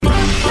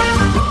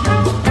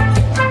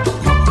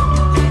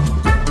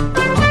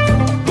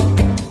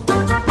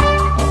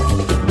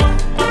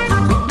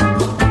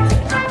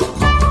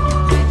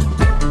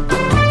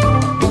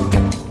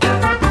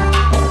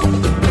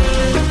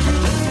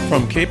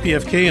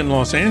KPFK in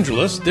Los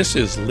Angeles, this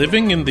is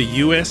Living in the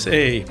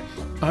USA.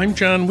 I'm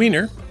John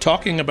Wiener,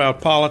 talking about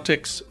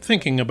politics,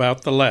 thinking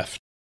about the left.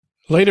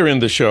 Later in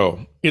the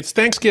show, it's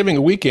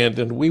Thanksgiving weekend,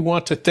 and we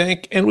want to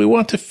thank and we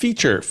want to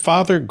feature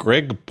Father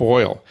Greg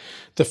Boyle,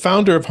 the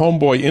founder of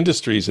Homeboy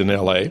Industries in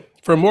LA.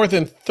 For more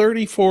than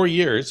 34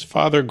 years,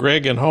 Father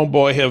Greg and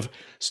Homeboy have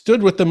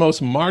stood with the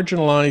most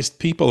marginalized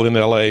people in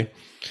LA,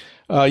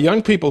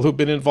 young people who've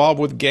been involved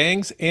with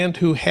gangs and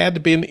who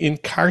had been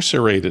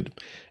incarcerated.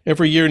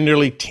 Every year,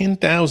 nearly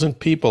 10,000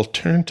 people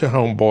turn to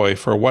Homeboy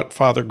for what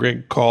Father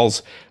Greg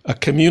calls a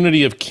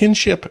community of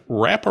kinship,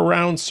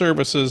 wraparound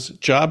services,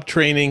 job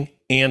training,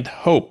 and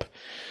hope.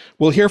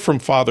 We'll hear from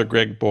Father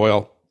Greg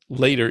Boyle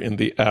later in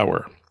the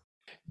hour.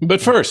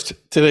 But first,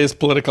 today's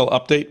political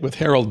update with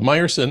Harold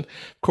Meyerson.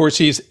 Of course,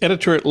 he's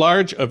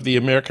editor-at-large of the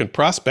American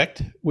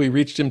Prospect. We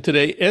reached him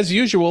today, as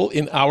usual,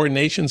 in our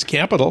nation's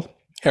capital.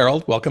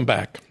 Harold, welcome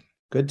back.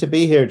 Good to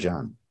be here,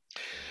 John.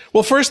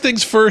 Well, first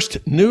things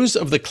first, news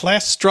of the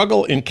class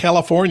struggle in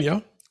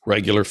California,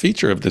 regular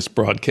feature of this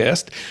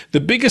broadcast, the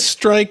biggest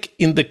strike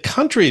in the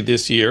country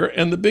this year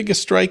and the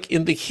biggest strike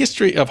in the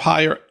history of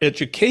higher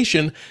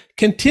education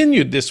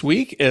continued this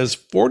week as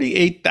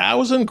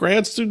 48,000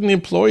 grad student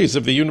employees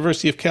of the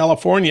University of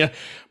California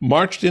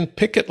marched in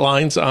picket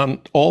lines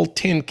on all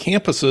 10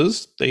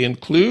 campuses. They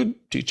include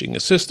teaching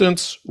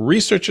assistants,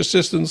 research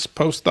assistants,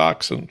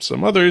 postdocs, and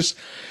some others.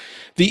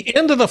 The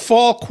end of the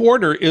fall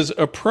quarter is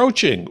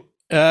approaching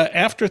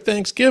after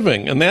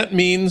Thanksgiving, and that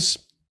means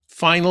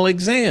final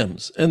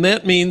exams, and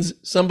that means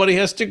somebody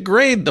has to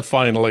grade the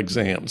final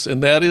exams,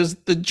 and that is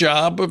the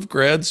job of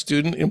grad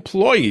student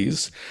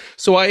employees.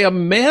 So I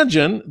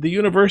imagine the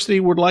university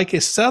would like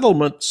a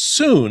settlement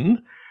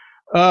soon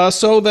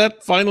so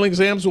that final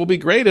exams will be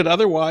graded.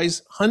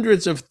 Otherwise,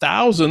 hundreds of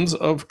thousands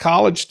of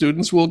college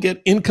students will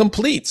get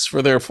incompletes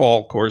for their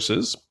fall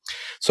courses.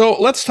 So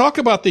let's talk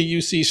about the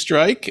UC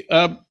strike.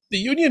 The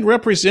union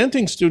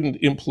representing student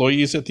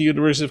employees at the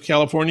University of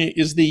California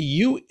is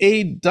the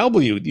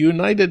UAW, the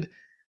United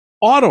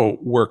Auto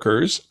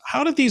Workers.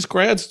 How did these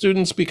grad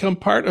students become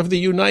part of the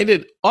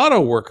United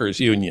Auto Workers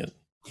Union?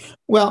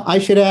 Well, I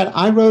should add,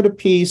 I wrote a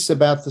piece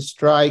about the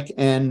strike,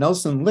 and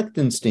Nelson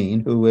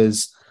Lichtenstein, who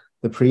is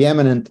the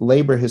preeminent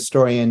labor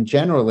historian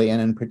generally,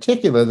 and in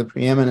particular, the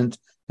preeminent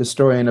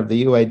historian of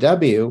the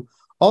UAW,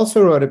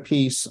 also wrote a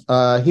piece.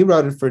 He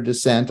wrote it for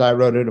Dissent. I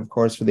wrote it, of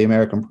course, for the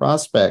American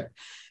Prospect.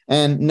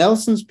 And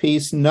Nelson's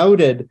piece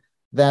noted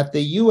that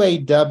the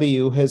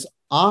UAW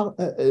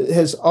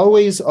has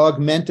always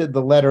augmented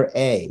the letter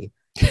A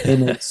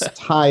in its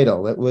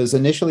title. It was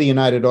initially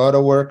United Auto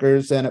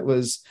Workers, and it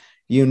was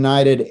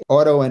United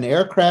Auto and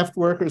Aircraft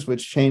Workers,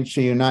 which changed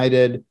to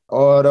United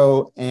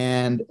Auto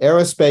and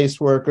Aerospace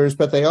Workers,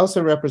 but they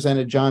also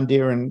represented John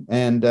Deere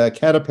and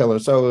Caterpillar.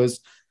 So it was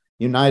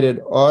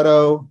United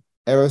Auto,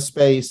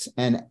 Aerospace,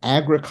 and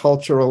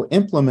Agricultural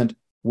Implement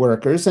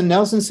Workers. And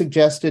Nelson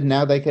suggested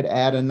now they could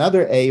add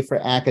another A for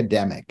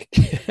academic.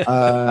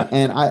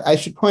 And I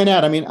should point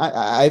out,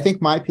 I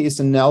think my piece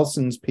and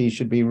Nelson's piece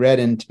should be read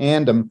in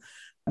tandem.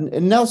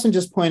 And Nelson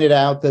just pointed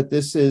out that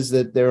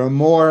there are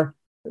more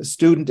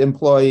student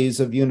employees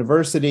of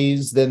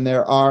universities than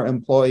there are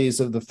employees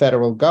of the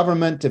federal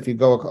government. If you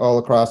go all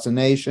across the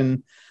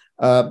nation,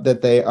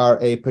 that they are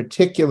a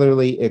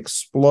particularly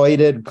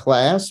exploited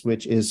class,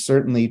 which is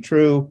certainly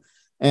true.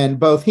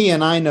 And both he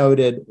and I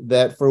noted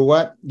that for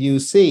what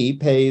UC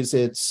pays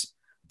its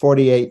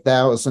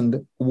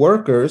 48,000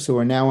 workers who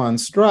are now on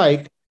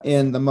strike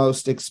in the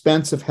most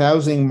expensive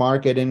housing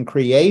market in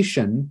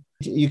creation,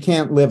 you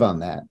can't live on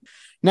that.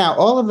 Now,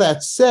 all of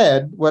that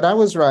said, what I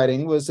was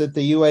writing was that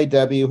the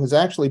UAW has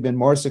actually been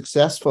more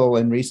successful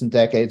in recent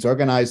decades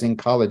organizing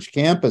college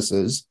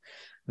campuses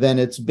than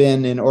it's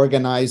been in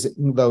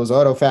organizing those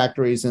auto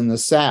factories in the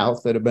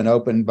South that have been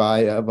opened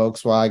by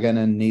Volkswagen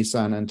and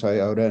Nissan and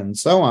Toyota and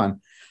so on.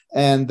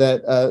 And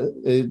that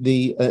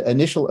the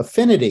initial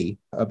affinity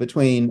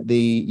between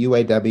the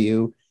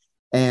UAW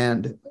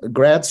and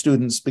grad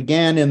students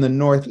began in the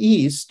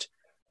Northeast,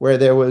 where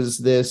there was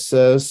this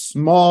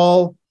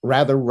small,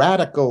 rather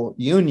radical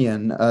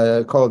union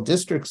called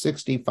District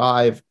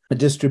 65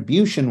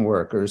 Distribution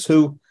Workers,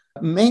 who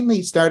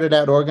mainly started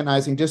out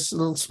organizing just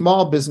little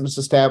small business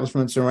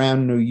establishments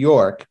around New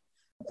York.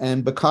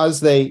 And because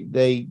they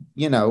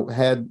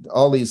had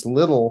all these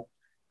little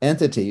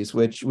entities,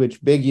 which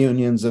big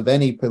unions of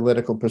any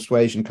political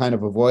persuasion kind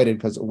of avoided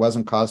because it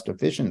wasn't cost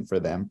efficient for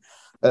them.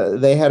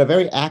 They had a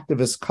very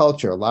activist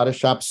culture, a lot of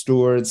shop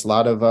stewards, a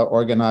lot of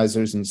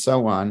organizers and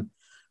so on.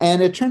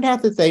 And it turned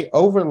out that they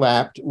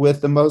overlapped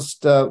with the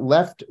most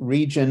left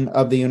region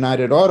of the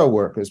United Auto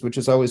Workers, which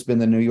has always been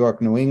the New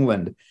York, New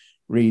England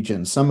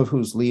region, some of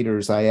whose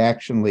leaders I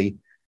actually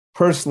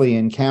personally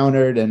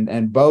encountered,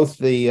 and both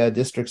the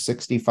District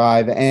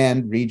 65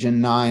 and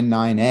Region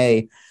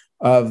 9A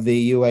of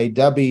the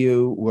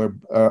UAW were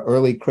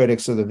early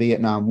critics of the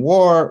Vietnam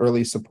War,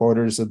 early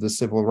supporters of the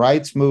civil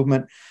rights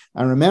movement.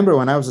 I remember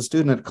when I was a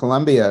student at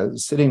Columbia,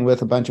 sitting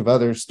with a bunch of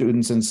other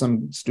students in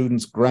some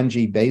students'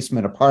 grungy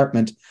basement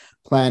apartment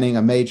planning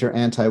a major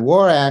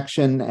anti-war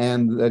action,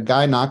 and the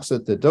guy knocks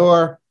at the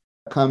door,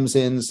 comes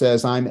in,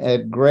 says, "I'm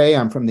Ed Gray.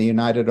 I'm from the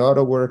United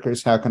Auto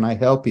Workers. How can I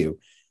help you?"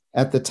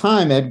 At the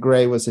time, Ed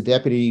Gray was a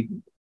deputy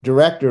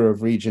director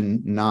of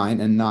Region 9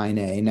 and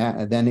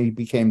 9A. Then he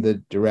became the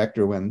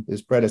director when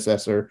his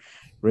predecessor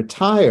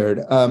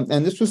retired.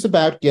 And this was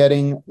about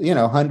getting,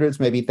 hundreds,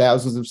 maybe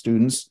thousands of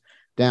students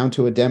down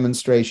to a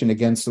demonstration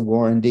against the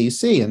war in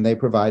D.C. And they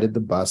provided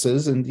the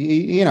buses and,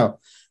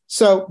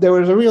 so there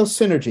was a real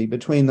synergy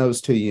between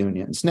those two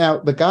unions. Now,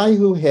 the guy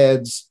who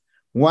heads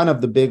one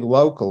of the big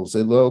locals,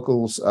 the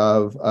locals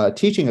of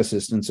teaching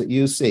assistants at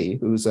UC,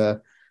 who's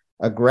a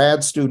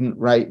grad student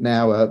right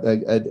now,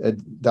 a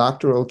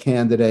doctoral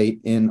candidate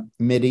in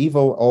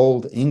medieval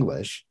Old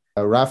English,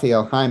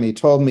 Raphael Jaime,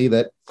 told me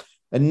that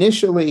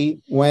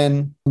initially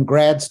when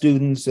grad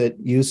students at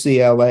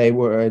UCLA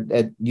were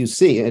at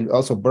UC and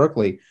also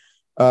Berkeley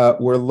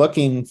were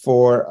looking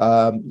for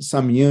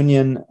some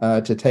union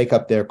to take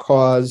up their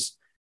cause,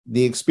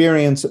 the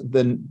experience of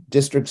the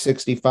District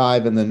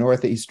 65 in the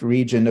Northeast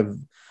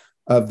region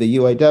of the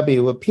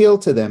UAW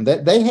appealed to them.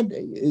 That the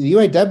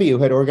UAW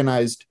had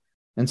organized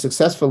and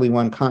successfully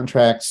won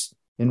contracts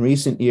in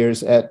recent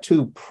years at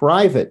two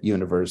private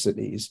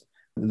universities,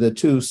 the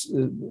two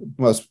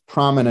most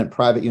prominent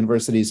private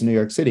universities in New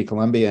York City,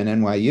 Columbia and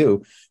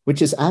NYU,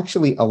 which is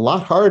actually a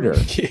lot harder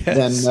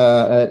than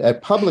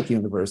at public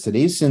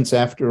universities, since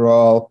after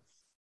all,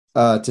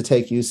 to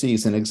take UC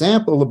as an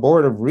example, the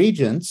Board of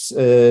Regents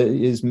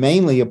is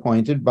mainly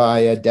appointed by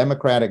a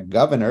Democratic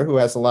governor who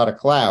has a lot of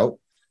clout,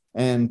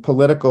 and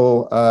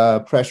political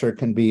pressure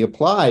can be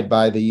applied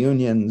by the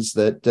unions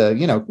that,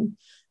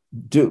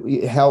 do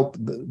help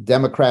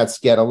Democrats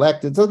get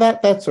elected. So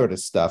that sort of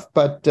stuff.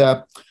 But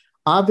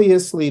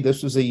obviously,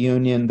 this was a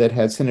union that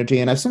had synergy.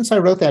 And since I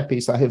wrote that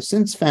piece, I have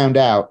since found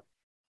out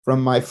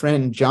from my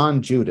friend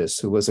John Judas,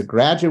 who was a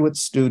graduate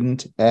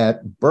student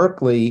at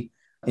Berkeley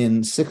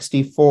in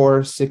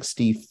 64,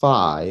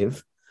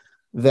 65,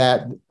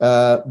 that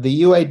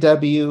the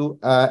UAW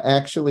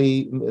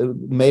actually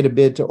made a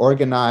bid to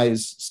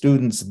organize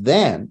students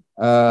then.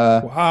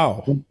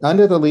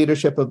 Under the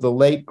leadership of the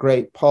late,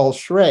 great Paul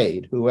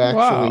Schrade, who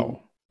actually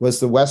was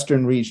the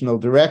Western Regional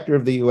Director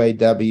of the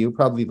UAW,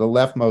 probably the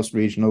leftmost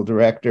regional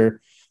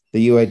director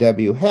the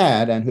UAW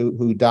had, and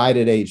who died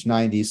at age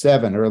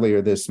 97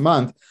 earlier this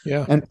month.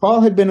 Yeah. And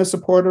Paul had been a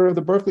supporter of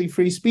the Berkeley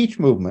free speech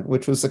movement,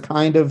 which was the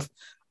kind of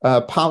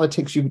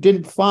politics you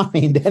didn't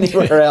find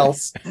anywhere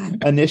else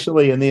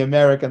initially in the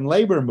American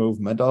labor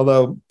movement,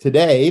 although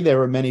today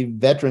there are many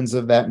veterans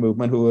of that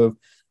movement who have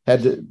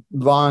had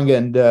long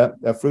and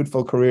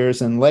fruitful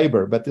careers in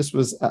labor. But this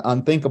was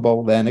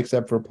unthinkable then,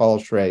 except for Paul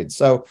Schrade.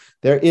 So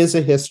there is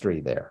a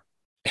history there.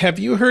 Have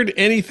you heard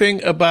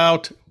anything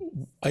about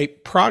a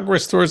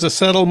progress towards a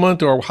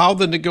settlement or how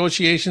the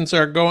negotiations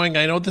are going?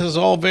 I know this is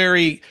all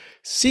very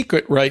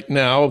secret right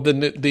now.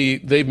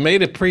 They've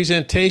made a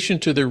presentation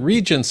to the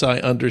regents, I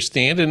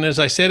understand. And as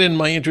I said in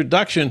my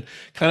introduction,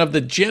 kind of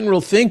the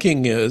general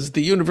thinking is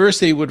the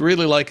university would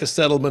really like a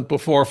settlement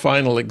before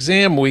final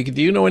exam week.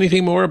 Do you know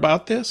anything more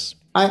about this?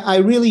 I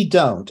really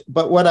don't.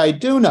 But what I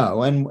do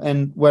know,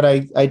 and what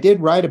I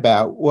did write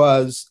about,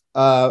 was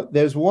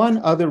there's one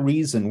other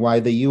reason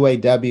why the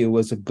UAW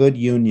was a good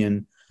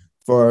union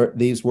for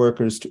these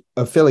workers to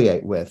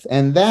affiliate with.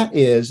 And that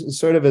is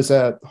sort of as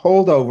a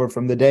holdover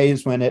from the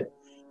days when it,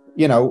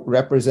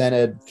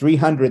 represented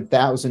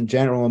 300,000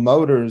 General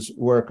Motors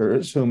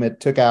workers whom it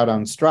took out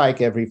on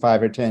strike every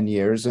 5 or 10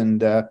 years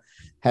and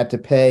had to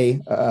pay,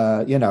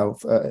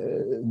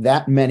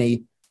 that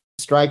many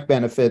strike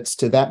benefits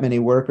to that many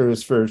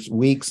workers for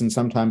weeks and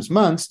sometimes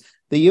months.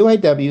 The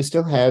UAW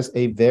still has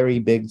a very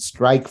big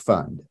strike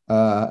fund.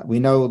 We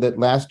know that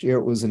last year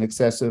it was in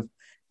excess of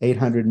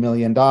 $800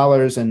 million,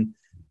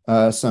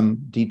 and some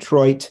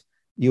Detroit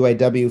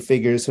UAW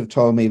figures have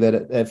told me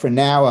that for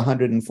now,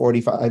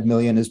 $145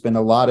 million has been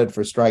allotted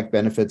for strike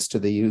benefits to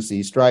the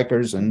UC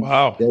strikers, and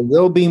there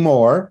will be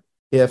more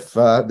if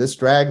this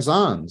drags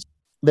on.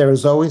 There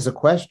is always a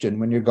question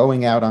when you're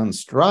going out on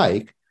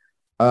strike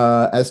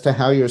as to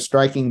how your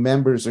striking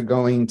members are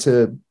going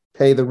to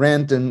pay the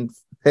rent and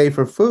pay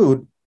for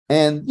food.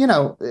 And,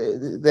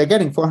 they're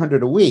getting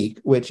 $400 a week,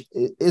 which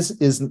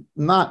is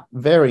not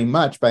very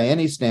much by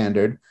any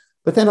standard.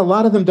 But then a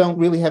lot of them don't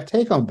really have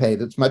take-home pay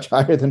that's much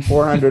higher than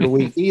 $400 a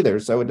week either.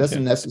 So it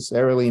doesn't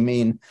necessarily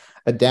mean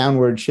a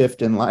downward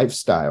shift in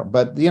lifestyle.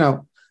 But,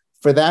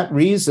 for that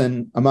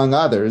reason, among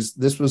others,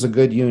 this was a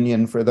good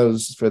union for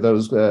those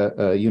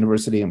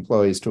university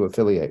employees to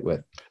affiliate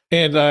with.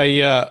 And I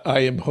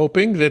am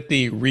hoping that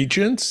the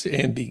regents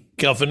and the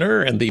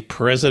governor and the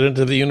president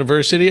of the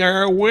university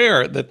are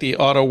aware that the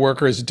auto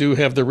workers do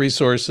have the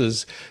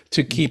resources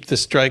to keep the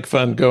strike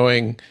fund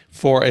going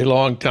for a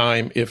long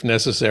time if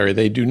necessary.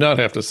 They do not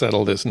have to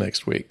settle this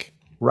next week.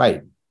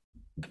 Right.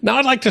 Now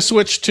I'd like to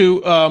switch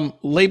to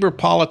labor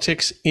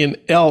politics in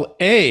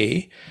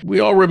L.A. We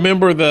all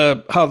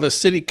remember how the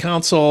city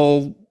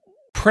council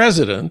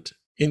president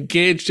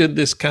engaged in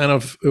this kind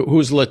of,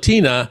 who's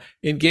Latina,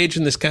 engaged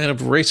in this kind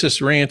of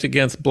racist rant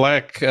against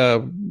black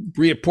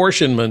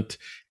reapportionment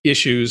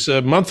issues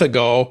a month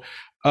ago.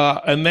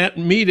 And that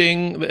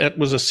meeting, that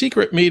was a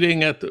secret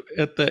meeting at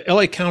the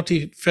LA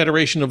County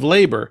Federation of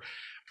Labor.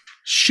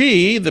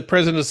 She, the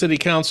president of City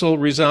Council,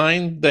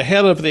 resigned. The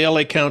head of the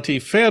LA County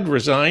Fed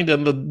resigned.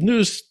 And the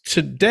news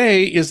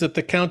today is that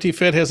the County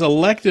Fed has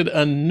elected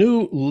a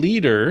new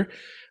leader,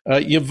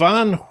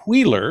 Yvonne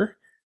Wheeler,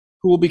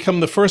 who will become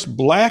the first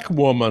black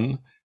woman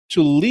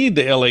to lead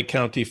the LA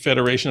County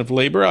Federation of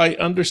Labor. I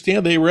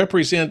understand they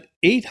represent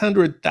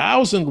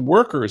 800,000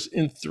 workers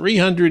in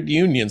 300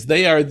 unions.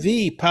 They are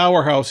the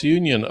powerhouse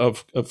union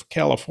of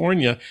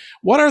California.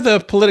 What are the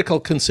political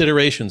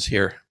considerations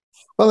here?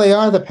 Well, they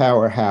are the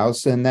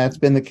powerhouse, and that's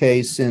been the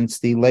case since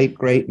the late,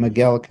 great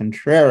Miguel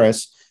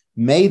Contreras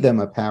made them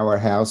a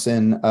powerhouse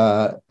in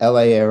LA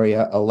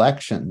area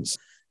elections.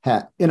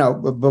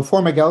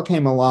 Before Miguel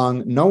came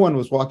along, no one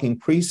was walking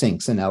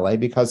precincts in LA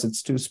because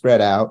it's too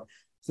spread out.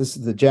 This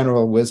is the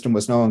general wisdom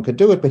was no one could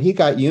do it, but he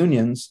got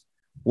unions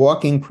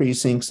walking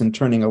precincts and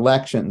turning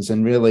elections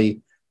and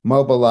really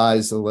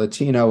mobilized the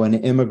Latino and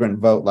immigrant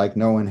vote like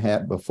no one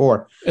had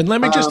before. And let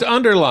me just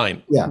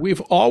underline, we've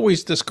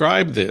always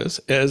described this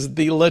as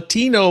the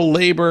Latino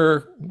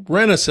labor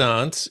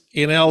renaissance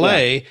in LA.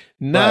 Yeah.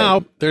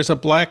 Now there's a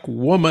black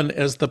woman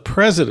as the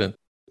president.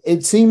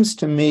 It seems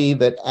to me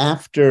that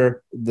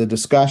after the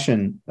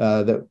discussion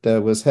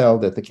that was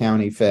held at the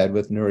county Fed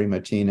with Nury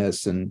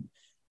Martinez and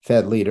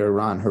Fed leader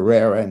Ron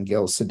Herrera and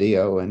Gil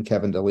Cedillo and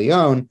Kevin De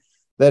Leon,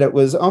 that it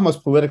was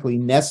almost politically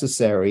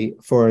necessary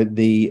for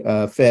the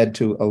Fed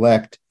to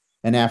elect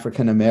an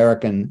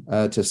African-American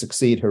to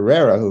succeed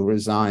Herrera, who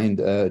resigned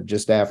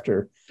just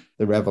after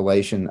the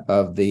revelation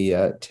of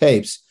the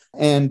tapes.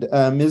 And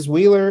Ms.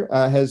 Wheeler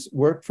has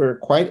worked for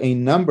quite a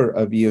number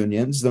of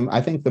unions.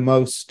 I think the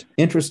most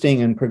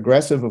interesting and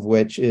progressive of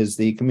which is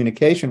the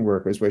communication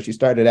workers, where she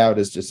started out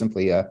as just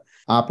simply a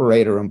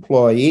operator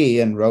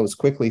employee and rose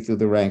quickly through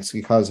the ranks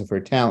because of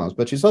her talents.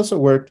 But she's also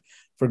worked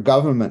for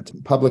government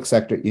public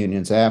sector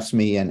unions,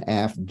 AFSCME and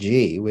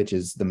AFG, which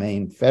is the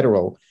main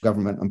federal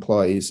government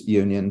employees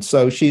union.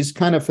 So she's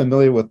kind of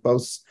familiar with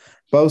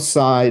both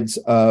sides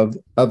of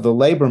the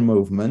labor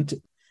movement.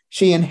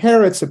 She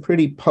inherits a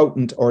pretty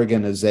potent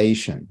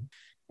organization.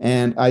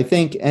 And I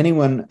think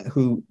anyone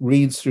who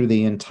reads through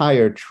the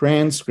entire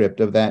transcript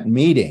of that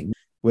meeting,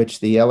 which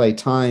the LA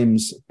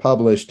Times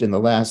published in the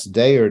last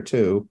day or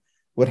two,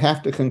 would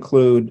have to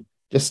conclude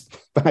just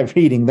by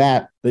reading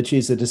that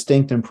she's a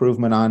distinct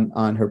improvement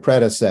on her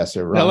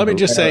predecessor. Now, let me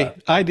just say,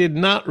 I did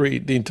not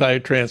read the entire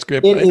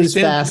transcript. It is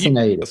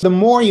fascinating. The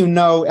more you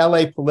know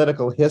LA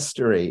political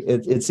history,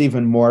 it's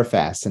even more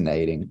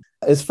fascinating.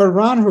 As for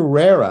Ron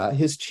Herrera,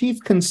 his chief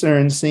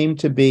concerns seem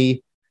to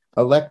be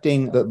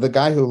electing the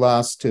guy who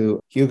lost to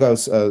Hugo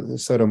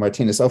Soto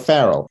Martinez,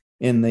 O'Farrell,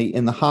 in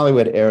the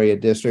Hollywood area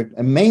district,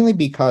 and mainly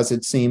because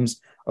it seems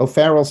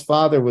O'Farrell's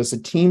father was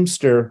a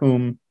Teamster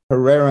whom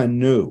Herrera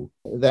knew.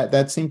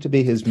 That seemed to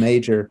be his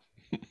major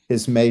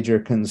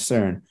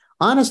concern.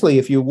 Honestly,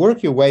 if you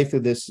work your way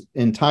through this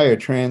entire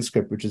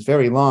transcript, which is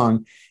very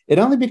long, it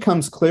only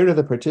becomes clear to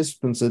the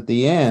participants at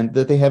the end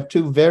that they have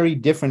two very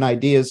different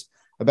ideas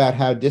about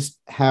how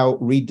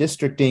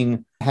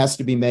redistricting has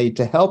to be made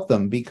to help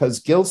them, because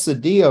Gil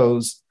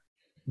Cedillo's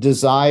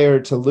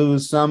desire to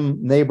lose some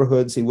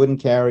neighborhoods he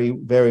wouldn't carry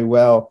very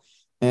well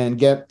and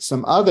get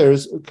some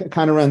others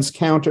kind of runs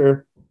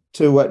counter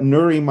to what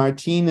Nury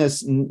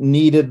Martinez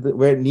needed,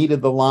 where it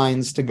needed the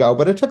lines to go.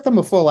 But it took them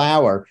a full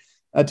hour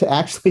to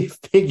actually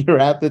figure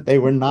out that they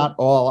were not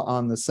all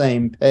on the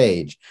same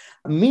page.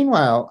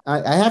 Meanwhile,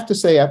 I have to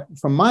say,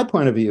 from my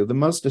point of view, the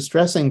most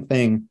distressing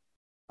thing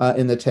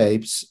in the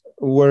tapes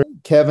were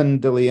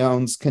Kevin De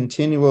Leon's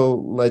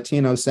continual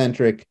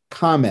Latino-centric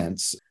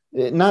comments.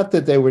 Not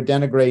that they were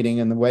denigrating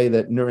in the way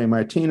that Nury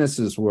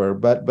Martinez's were,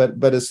 but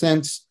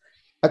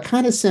a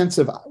kind of sense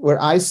of we're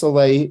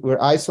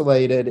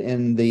isolated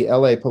in the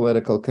LA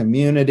political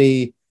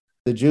community.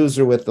 The Jews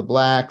are with the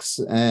blacks,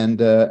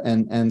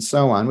 and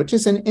so on, which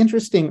is an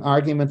interesting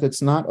argument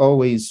that's not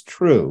always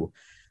true.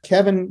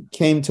 Kevin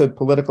came to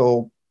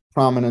political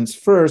prominence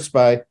first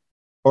by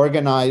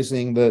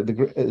organizing the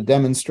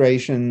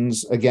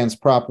demonstrations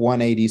against Prop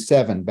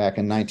 187 back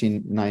in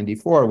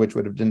 1994, which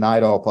would have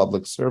denied all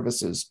public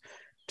services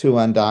to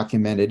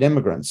undocumented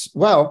immigrants.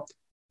 Well,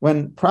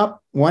 when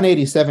Prop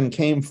 187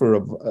 came for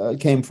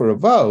a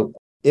vote,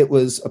 it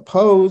was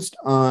opposed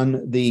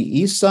on the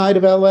east side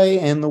of LA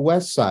and the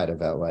west side of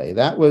LA.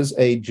 That was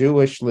a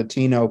Jewish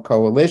Latino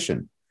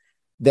coalition.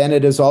 Then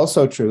it is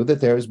also true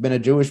that there has been a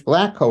Jewish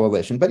Black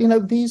coalition. But,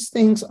 these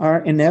things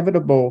are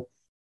inevitable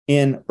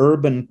in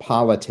urban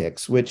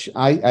politics, which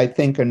I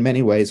think in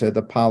many ways are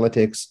the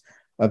politics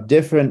of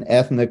different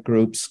ethnic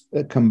groups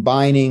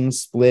combining,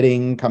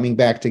 splitting, coming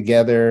back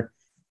together,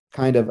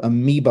 kind of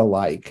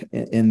amoeba-like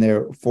in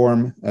their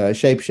form,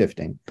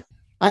 shape-shifting.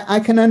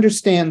 I can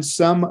understand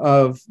some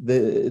of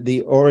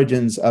the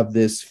origins of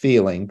this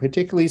feeling,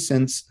 particularly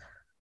since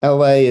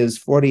LA is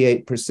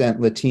 48%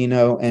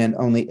 Latino and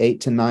only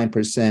 8 to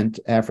 9%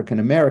 African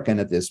American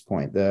at this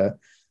point. The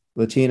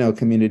Latino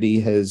community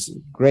has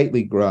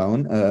greatly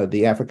grown.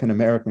 The African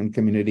American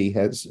community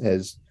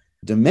has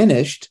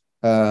diminished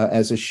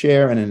as a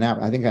share and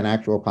I think an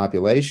actual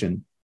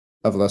population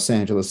of Los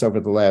Angeles over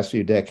the last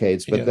few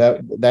decades, but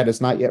that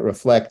is not yet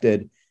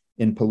reflected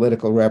in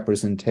political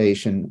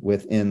representation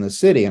within the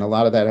city. And a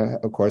lot of that,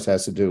 of course,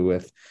 has to do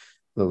with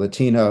the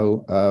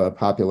Latino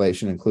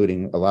population,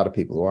 including a lot of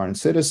people who aren't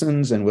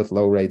citizens and with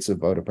low rates of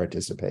voter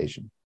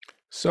participation.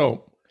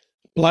 So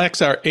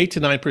blacks are 8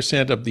 to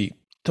 9% of the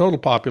total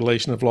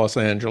population of Los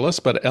Angeles,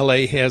 but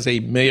LA has a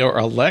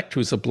mayor-elect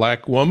who's a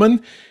black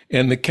woman,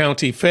 and the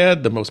county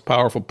Fed, the most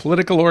powerful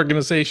political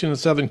organization in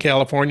Southern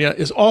California,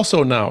 is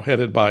also now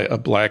headed by a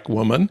black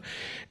woman.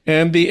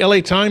 And the LA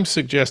Times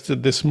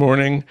suggested this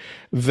morning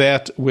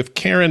that with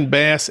Karen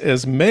Bass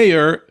as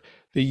mayor,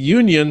 the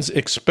unions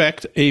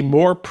expect a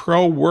more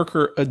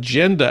pro-worker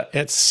agenda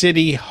at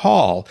City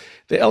Hall.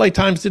 The LA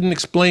Times didn't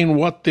explain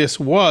what this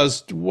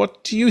was.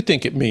 What do you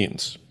think it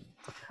means?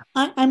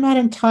 I'm not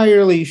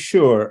entirely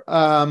sure.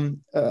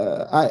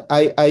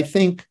 I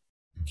think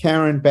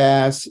Karen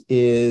Bass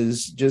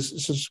is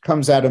just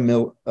comes out of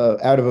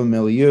a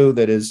milieu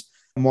that is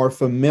more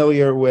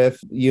familiar with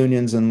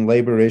unions and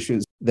labor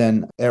issues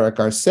than Eric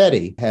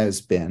Garcetti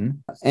has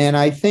been. And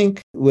I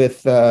think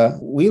with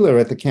Wheeler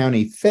at the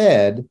county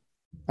Fed,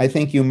 I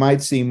think you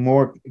might see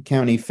more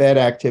county Fed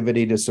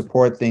activity to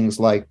support things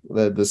like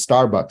the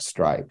Starbucks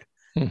strike.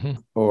 Mm-hmm.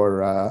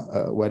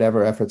 Or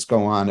whatever efforts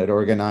go on at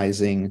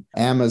organizing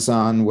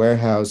Amazon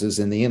warehouses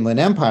in the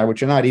Inland Empire,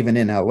 which are not even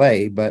in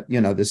LA, but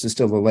this is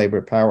still the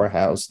labor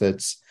powerhouse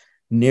that's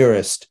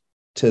nearest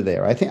to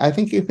there. I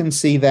think you can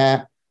see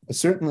that.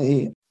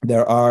 Certainly,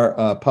 there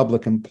are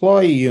public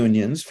employee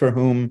unions for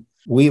whom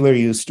Wheeler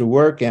used to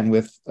work and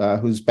with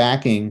whose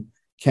backing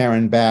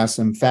Karen Bass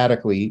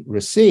emphatically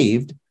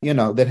received,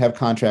 that have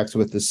contracts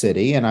with the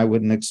city, and I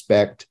wouldn't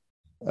expect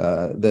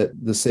that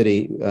the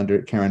city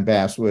under Karen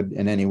Bass would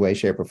in any way,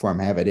 shape, or form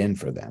have it in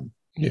for them.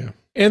 Yeah.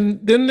 And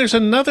then there's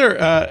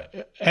another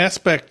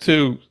aspect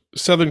to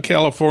Southern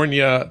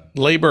California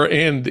labor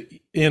and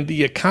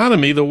the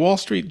economy. The Wall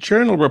Street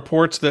Journal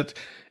reports that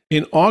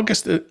in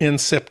August and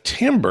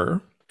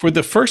September, for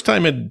the first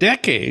time in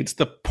decades,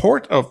 the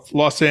port of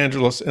Los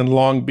Angeles and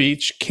Long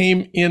Beach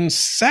came in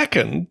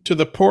second to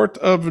the port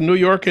of New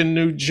York and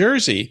New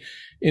Jersey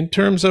in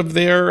terms of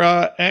their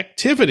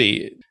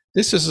activity.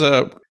 This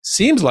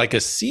seems like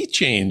a sea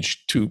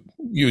change, to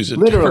use it.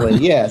 Literally,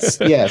 yes.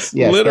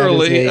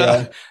 Literally.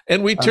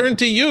 And we turn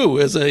to you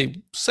as a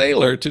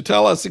sailor to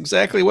tell us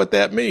exactly what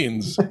that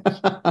means.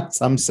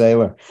 Some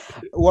sailor.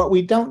 What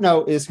we don't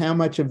know is how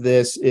much of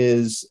this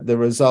is the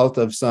result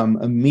of some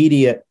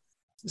immediate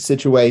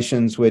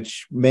situations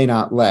which may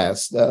not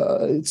last.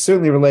 It's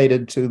certainly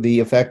related to the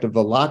effect of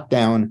the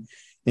lockdown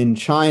in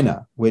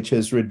China, which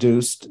has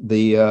reduced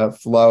the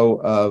flow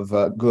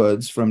of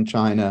goods from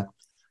China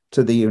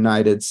to the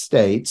United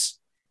States.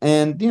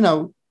 And,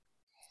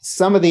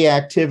 some of the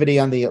activity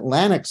on the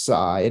Atlantic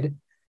side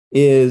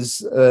is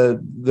the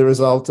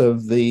result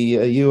of the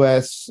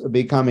U.S.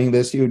 becoming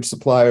this huge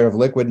supplier of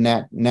liquid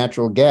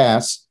natural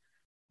gas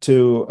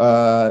to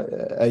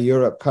a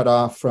Europe cut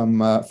off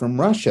from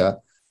Russia.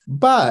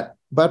 But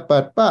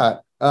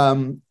the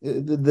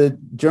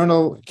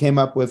journal came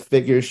up with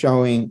figures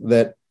showing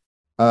that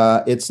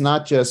it's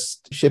not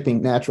just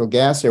shipping natural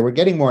gas there. We're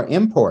getting more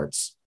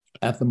imports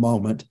at the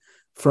moment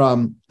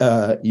from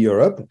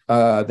Europe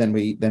than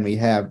we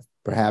have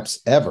perhaps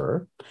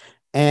ever.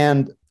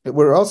 And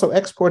we're also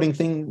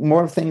exporting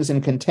more things in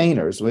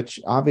containers, which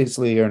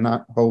obviously are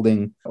not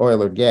holding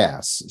oil or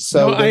gas.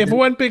 So I have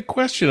one big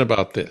question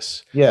about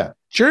this. Yeah.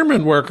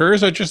 German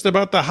workers are just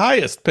about the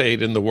highest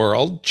paid in the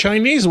world.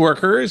 Chinese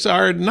workers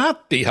are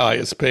not the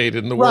highest paid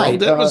in the world.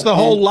 That was the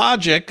whole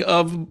logic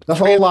of... The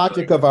whole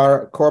logic of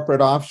our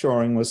corporate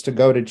offshoring was to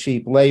go to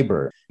cheap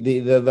labor.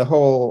 The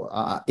whole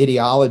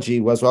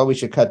ideology was, well, we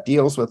should cut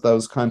deals with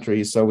those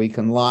countries so we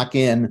can lock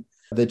in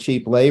the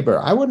cheap labor.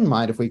 I wouldn't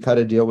mind if we cut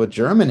a deal with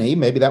Germany.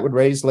 Maybe that would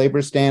raise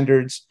labor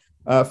standards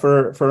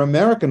for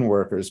American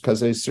workers, because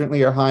they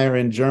certainly are higher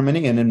in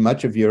Germany and in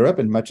much of Europe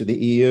and much of the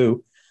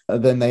EU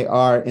than they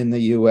are in the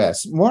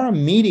U.S. More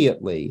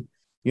immediately,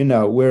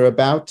 we're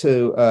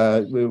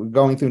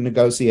going through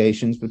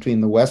negotiations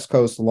between the West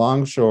Coast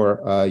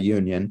Longshore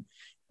Union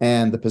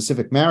and the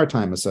Pacific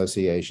Maritime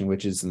Association,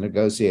 which is the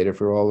negotiator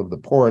for all of the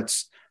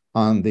ports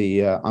on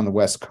the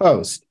West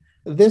Coast.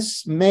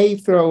 This may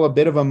throw a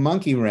bit of a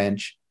monkey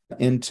wrench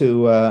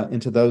into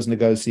those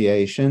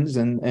negotiations,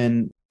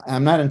 and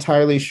I'm not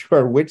entirely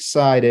sure which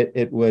side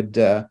it would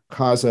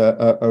cause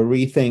a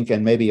rethink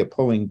and maybe a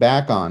pulling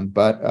back on,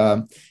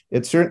 but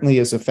it certainly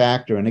is a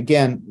factor. And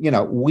again,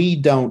 we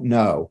don't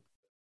know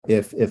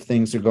if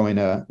things are going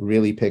to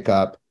really pick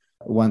up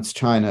once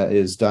China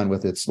is done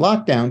with its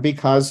lockdown,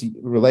 because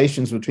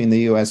relations between the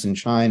U.S. and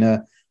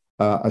China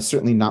are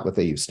certainly not what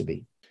they used to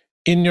be.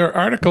 In your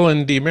article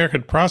in the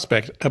American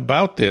Prospect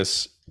about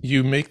this,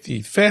 you make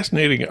the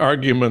fascinating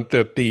argument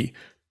that the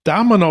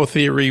domino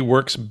theory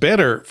works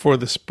better for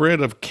the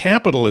spread of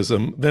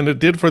capitalism than it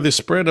did for the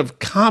spread of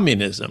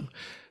communism.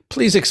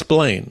 Please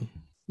explain.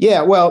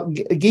 Yeah, well,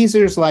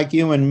 geezers like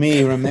you and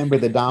me remember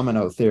the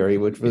domino theory,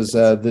 which was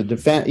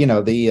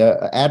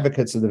the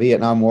advocates of the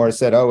Vietnam War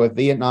said, oh, if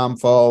Vietnam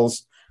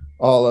falls,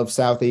 all of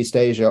Southeast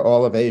Asia,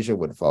 all of Asia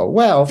would fall.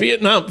 Well,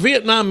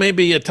 Vietnam may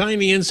be a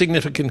tiny,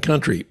 insignificant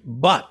country,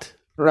 but...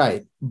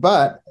 Right.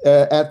 But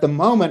at the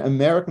moment,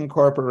 American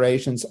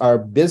corporations are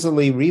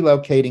busily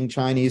relocating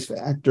Chinese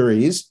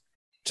factories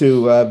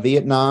to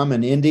Vietnam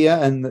and India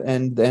and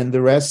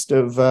the rest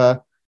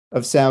of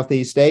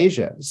Southeast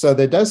Asia. So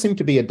there does seem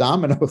to be a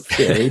domino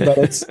theory, but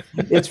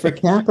it's for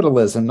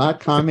capitalism, not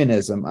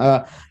communism.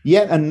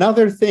 Yet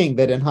another thing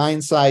that in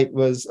hindsight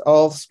was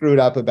all screwed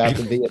up about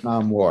the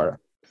Vietnam War.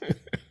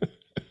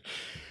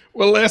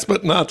 Well, last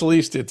but not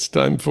least, it's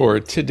time for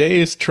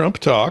today's Trump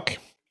Talk.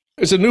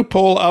 There's a new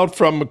poll out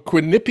from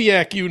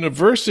Quinnipiac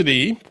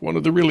University, one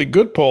of the really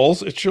good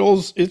polls. It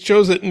shows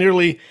that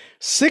nearly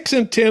 6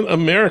 in 10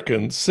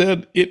 Americans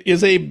said it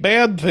is a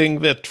bad thing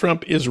that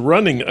Trump is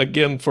running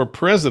again for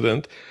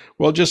president,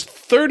 while just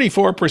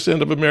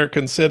 34% of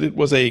Americans said it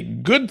was a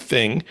good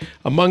thing.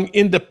 Among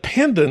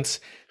independents,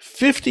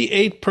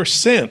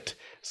 58%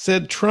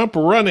 said Trump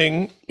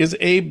running is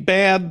a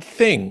bad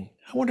thing.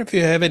 I wonder if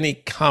you have any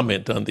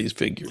comment on these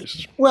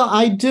figures. Well,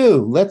 I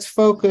do. Let's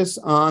focus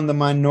on the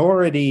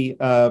minority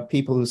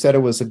people who said it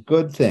was a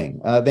good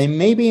thing. They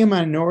may be a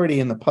minority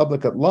in the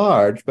public at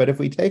large, but if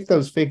we take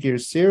those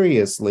figures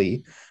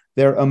seriously,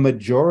 they're a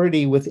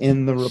majority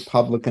within the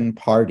Republican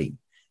Party.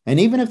 And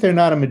even if they're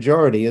not a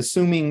majority,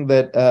 assuming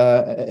that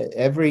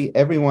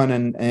everyone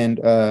and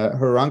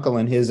her uncle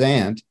and his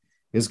aunt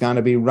is going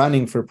to be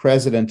running for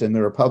president in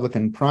the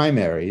Republican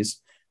primaries,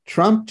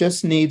 Trump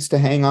just needs to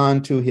hang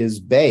on to his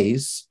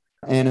base.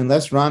 And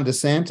unless Ron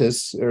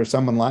DeSantis or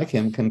someone like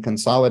him can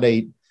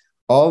consolidate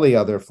all the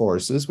other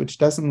forces, which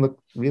doesn't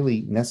look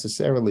really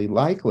necessarily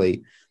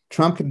likely,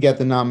 Trump could get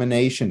the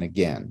nomination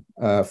again,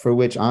 for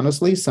which,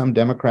 honestly, some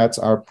Democrats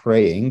are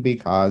praying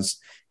because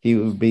he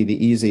would be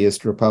the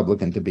easiest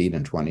Republican to beat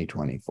in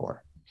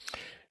 2024.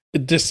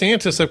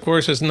 DeSantis, of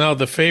course, is now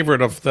the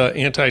favorite of the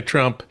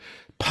anti-Trump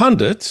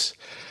pundits.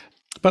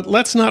 But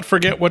let's not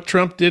forget what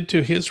Trump did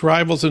to his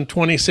rivals in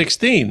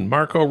 2016,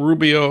 Marco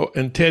Rubio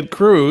and Ted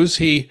Cruz.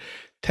 He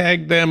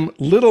tagged them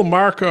Little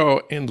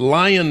Marco and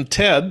Lion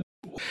Ted.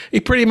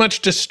 He pretty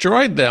much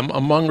destroyed them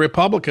among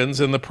Republicans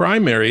in the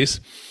primaries.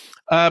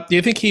 Do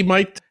you think he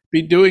might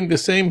be doing the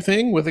same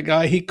thing with a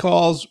guy he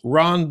calls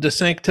Ron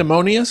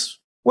DeSanctimonious?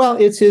 Well,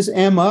 it's his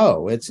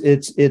MO.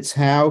 It's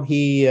how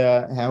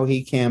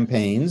he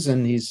campaigns,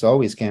 and he's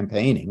always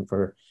campaigning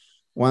for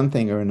one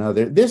thing or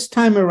another. This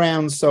time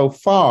around so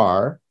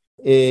far,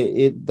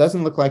 it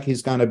doesn't look like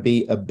he's going to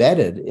be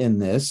abetted in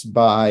this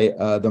by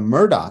the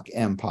Murdoch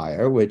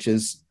empire, which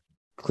is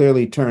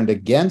clearly turned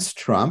against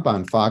Trump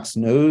on Fox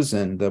News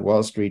and the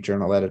Wall Street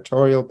Journal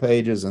editorial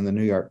pages and the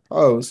New York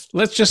Post.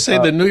 Let's just say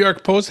the New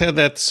York Post had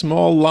that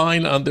small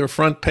line on their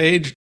front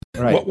page.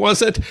 Right. What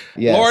was it?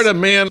 Yes. Florida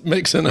man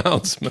makes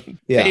announcement.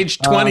 Yeah. Page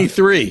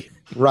 23.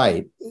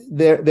 Right.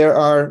 There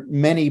are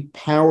many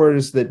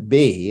powers that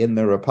be in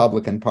the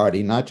Republican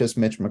Party, not just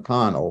Mitch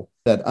McConnell,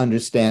 that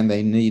understand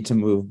they need to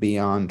move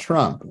beyond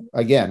Trump.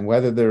 Again,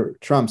 whether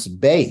Trump's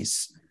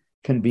base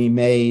can be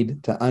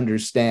made to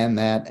understand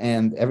that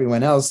and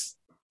everyone else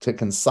to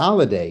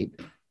consolidate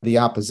the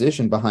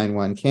opposition behind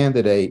one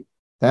candidate,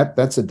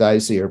 that's a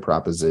dicier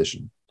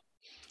proposition.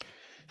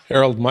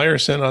 Harold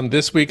Meyerson on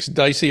this week's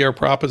Dicier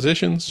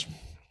Propositions.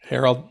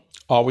 Harold,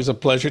 always a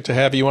pleasure to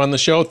have you on the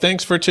show.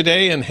 Thanks for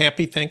today and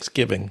happy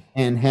Thanksgiving.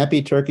 And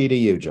happy turkey to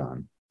you,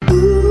 John.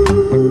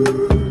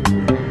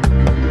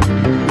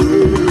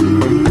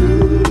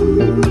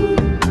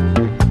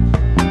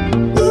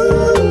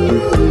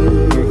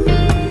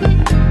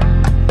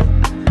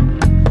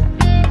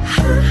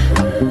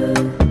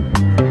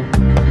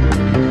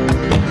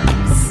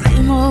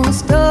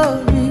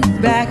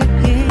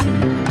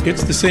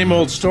 It's the same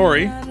old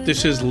story.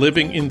 This is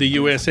Living in the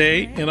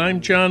USA, and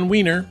I'm John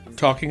Wiener,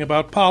 talking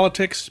about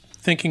politics,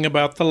 thinking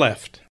about the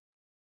left.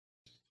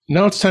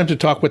 Now it's time to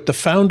talk with the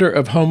founder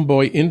of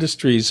Homeboy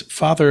Industries,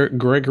 Father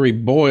Gregory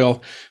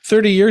Boyle.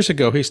 30 years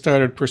ago, he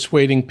started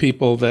persuading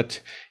people that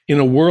in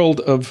a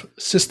world of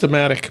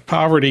systematic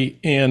poverty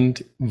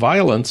and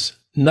violence,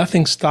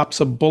 nothing stops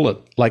a bullet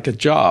like a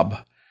job.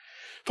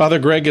 Father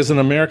Greg is an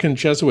American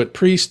Jesuit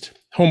priest.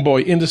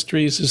 Homeboy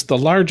Industries is the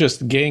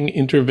largest gang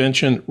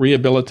intervention,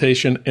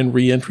 rehabilitation, and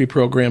reentry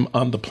program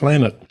on the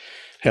planet. It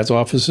has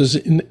offices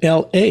in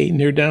L.A.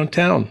 near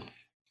downtown.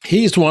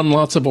 He's won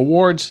lots of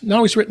awards.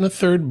 Now he's written a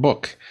third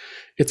book.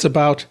 It's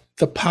about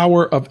the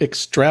power of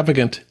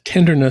extravagant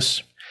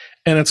tenderness,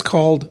 and it's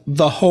called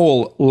The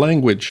Whole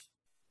Language.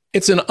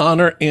 It's an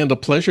honor and a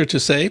pleasure to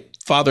say,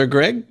 Father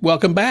Greg,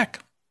 welcome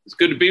back. It's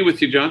good to be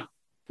with you, John.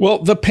 Well,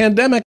 the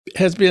pandemic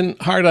has been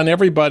hard on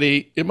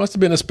everybody. It must have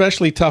been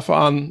especially tough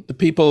on the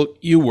people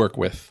you work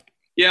with.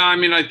 Yeah, I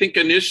mean, I think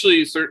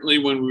initially, certainly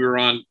when we were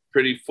on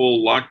pretty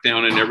full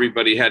lockdown and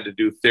everybody had to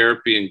do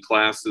therapy and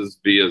classes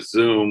via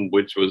Zoom,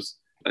 which was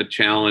a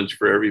challenge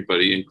for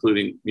everybody,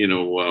 including,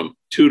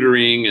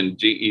 tutoring and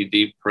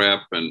GED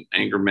prep and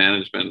anger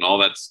management and all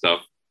that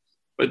stuff.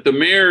 But the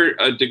mayor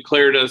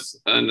declared us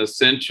an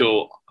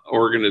essential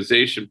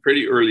organization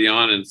pretty early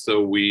on. And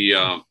so we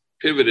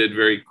pivoted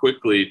very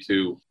quickly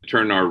to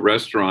turn our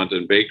restaurant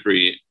and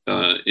bakery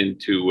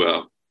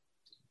into,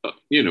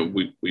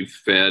 we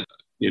fed,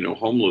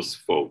 homeless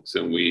folks,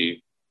 and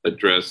we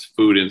address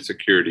food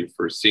insecurity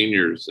for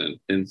seniors.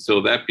 And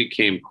so that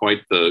became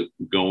quite the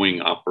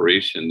going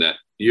operation that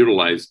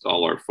utilized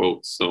all our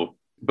folks. So,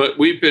 but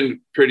we've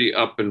been pretty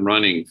up and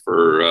running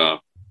for,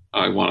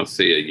 I want to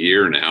say a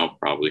year now,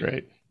 probably.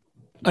 Right.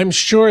 I'm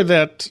sure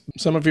that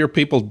some of your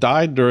people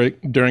died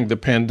during the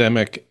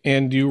pandemic,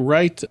 and you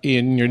write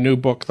in your new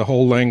book, The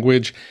Whole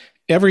Language,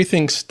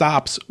 everything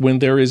stops when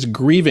there is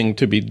grieving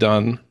to be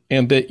done,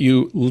 and that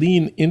you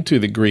lean into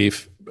the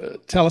grief.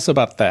 Tell us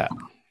about that.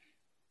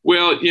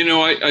 Well,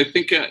 I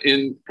think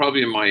in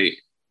my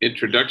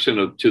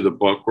introduction to the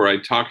book, where I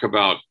talk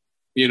about,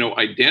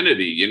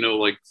 identity,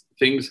 like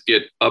things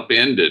get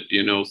upended,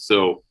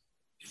 so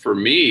for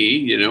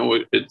me,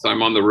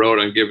 I'm on the road,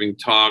 I'm giving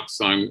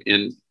talks, I'm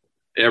in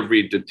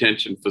every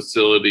detention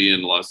facility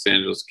in Los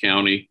Angeles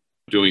County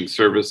doing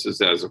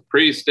services as a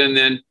priest, and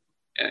then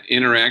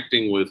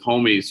interacting with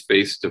homies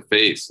face to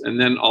face. And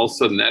then all of a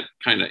sudden that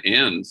kind of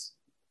ends,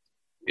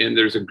 and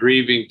there's a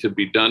grieving to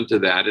be done to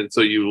that. And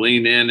so you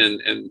lean in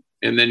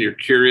and then you're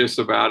curious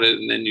about it,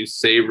 and then you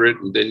savor it,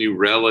 and then you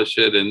relish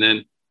it. And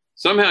then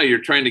somehow you're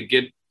trying to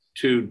get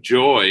to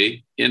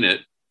joy in it.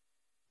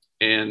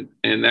 And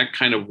that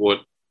kind of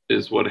what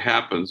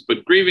happens.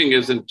 But grieving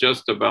isn't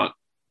just about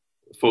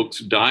folks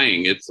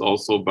dying. It's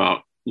also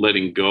about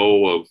letting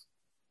go of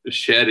the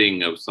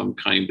shedding of some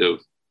kind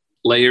of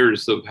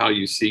layers of how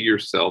you see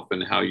yourself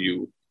and how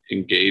you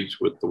engage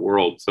with the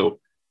world. So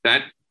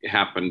that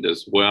happened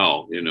as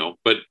well,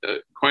 but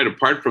quite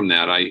apart from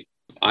that,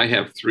 I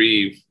have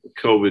 3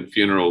 COVID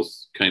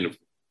funerals kind of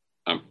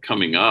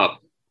coming up,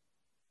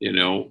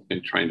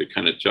 and trying to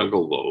kind of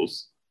juggle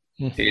those.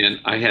 And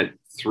I had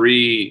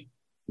 3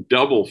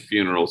 double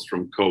funerals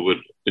from COVID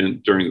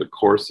during the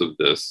course of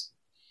this.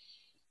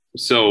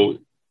 So,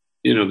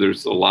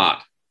 there's a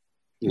lot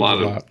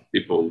of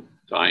people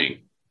dying.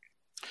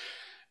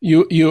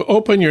 You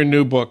open your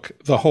new book,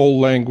 The Whole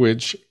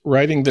Language,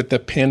 writing that the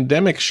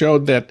pandemic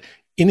showed that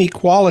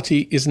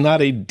inequality is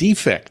not a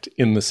defect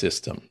in the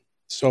system.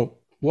 So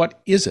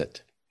what is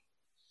it?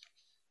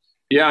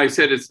 Yeah, I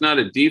said it's not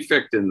a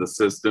defect in the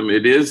system.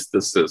 It is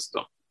the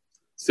system.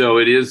 So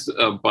it is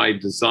by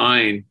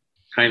design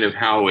kind of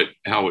how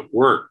it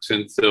works.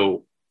 And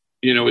so,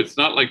 it's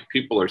not like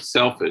people are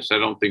selfish. I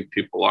don't think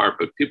people are,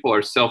 but people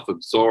are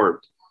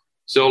self-absorbed.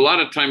 So a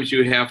lot of times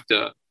you have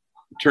to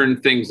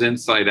turn things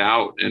inside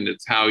out, and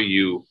it's how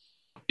you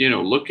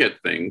look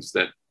at things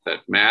that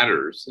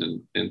matters.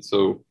 And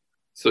so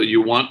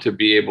you want to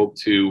be able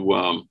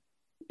to,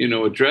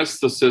 address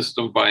the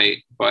system by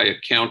a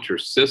counter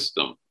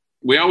system.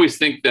 We always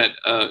think that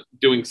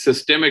doing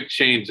systemic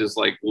change is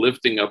like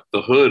lifting up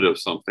the hood of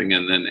something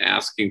and then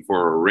asking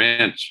for a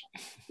wrench,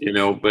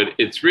 but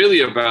it's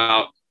really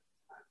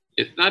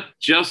it's not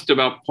just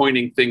about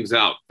pointing things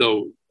out,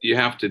 though you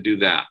have to do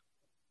that,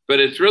 but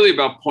it's really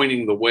about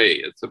pointing the way.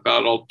 It's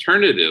about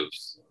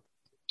alternatives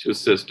to a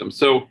system.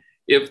 So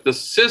if the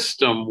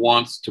system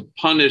wants to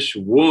punish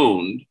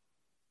wound,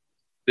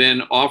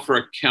 then offer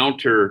a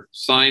counter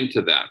sign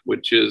to that,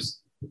 which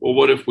is, well,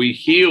 what if we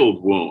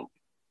healed wound?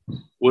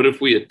 What if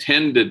we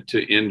attended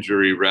to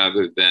injury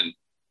rather than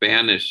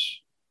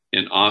banish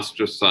and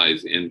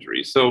ostracize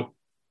injury? So,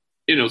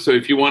 so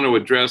if you want to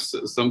address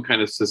some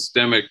kind of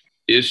systemic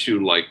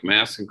issue like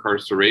mass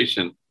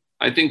incarceration,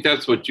 I think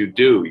that's what you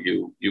do.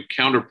 You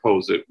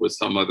counterpose it with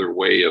some other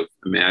way of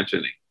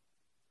imagining.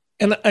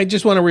 And I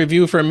just want to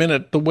review for a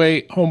minute the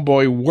way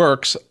Homeboy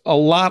works. A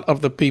lot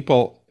of the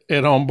people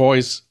at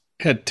Homeboys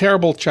had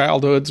terrible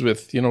childhoods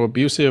with,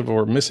 abusive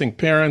or missing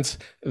parents.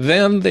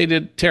 Then they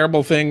did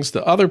terrible things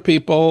to other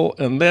people.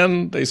 And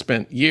then they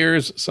spent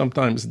years,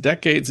 sometimes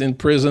decades in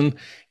prison.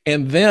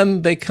 And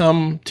then they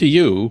come to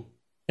you.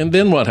 And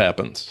then what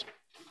happens?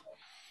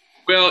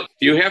 Well,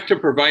 you have to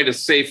provide a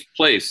safe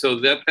place. So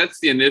that's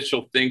the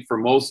initial thing for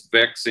most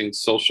vexing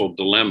social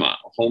dilemma: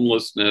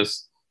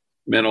 homelessness,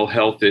 mental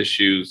health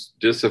issues,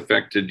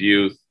 disaffected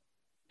youth,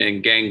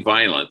 and gang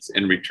violence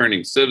in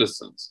returning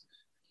citizens.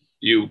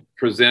 You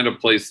present a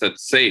place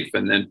that's safe,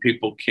 and then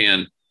people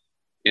can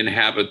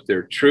inhabit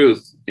their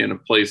truth in a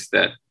place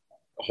that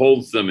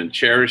holds them and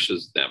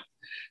cherishes them.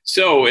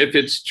 So if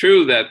it's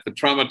true that the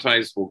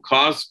traumatized will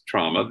cause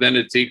trauma, then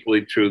it's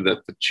equally true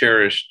that the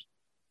cherished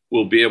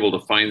will be able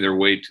to find their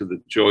way to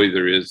the joy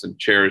there is in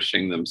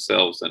cherishing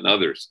themselves and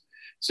others.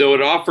 So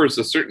it offers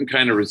a certain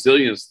kind of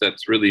resilience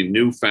that's really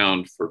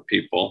newfound for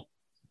people.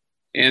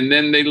 And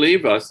then they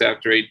leave us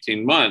after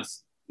 18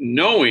 months,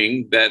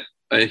 knowing that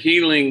a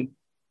healing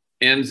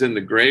ends in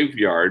the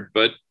graveyard,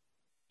 but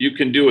you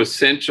can do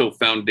essential,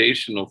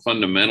 foundational,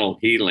 fundamental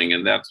healing.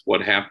 And that's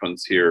what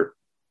happens here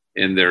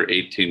in their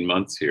 18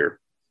 months here.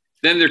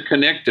 then they're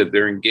connected,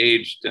 they're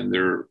engaged, and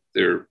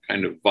they're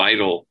kind of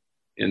vital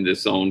in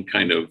this own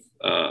kind of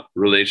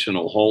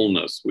relational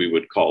wholeness, we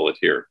would call it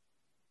here.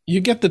 You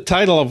get the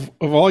title of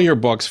all your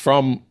books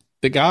from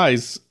the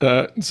guys,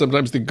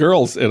 sometimes the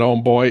girls at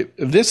Homeboy.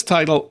 This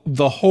title,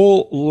 The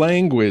Whole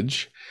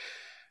Language,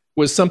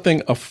 was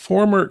something a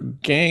former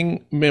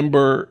gang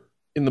member,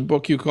 in the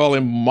book you call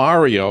him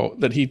Mario,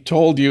 that he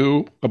told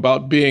you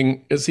about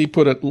being, as he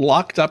put it,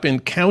 locked up in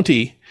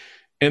county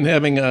and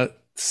having a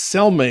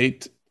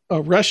cellmate,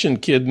 a Russian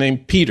kid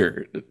named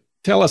Peter.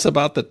 Tell us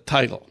about the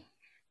title.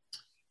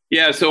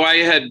 Yeah, so I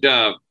had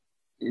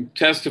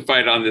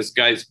testified on this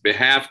guy's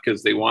behalf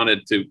because they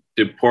wanted to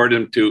deport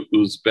him to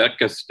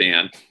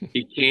Uzbekistan.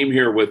 He came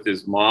here with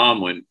his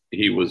mom when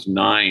he was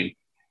 9,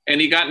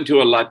 and he got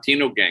into a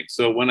Latino gang.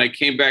 So when I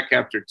came back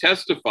after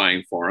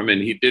testifying for him,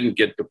 and he didn't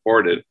get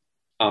deported,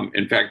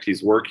 in fact,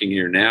 he's working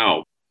here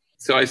now.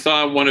 So I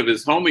saw one of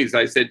his homies.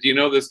 I said, do you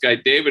know this guy,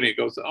 David? And he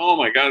goes, oh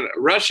my God,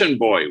 Russian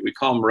boy. We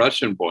call him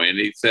Russian boy. And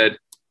he said,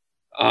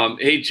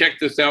 hey, check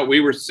this out. We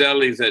were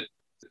cellies at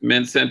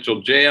Men's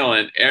Central Jail,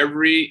 and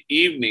every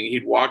evening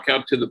he'd walk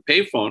out to the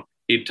payphone.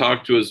 He'd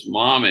talk to his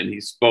mom, and he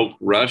spoke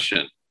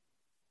Russian.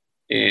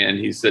 And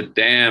he said,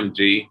 damn,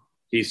 G,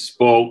 he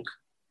spoke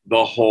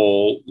the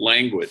whole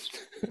language,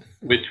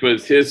 which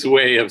was his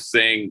way of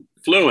saying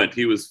fluent.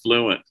 He was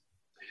fluent.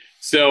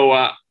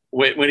 So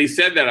when he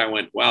said that, I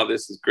went, wow,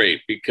 this is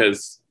great,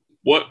 because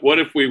what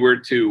if we were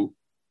to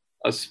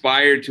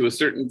aspire to a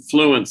certain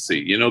fluency,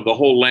 you know, the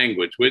whole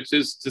language, which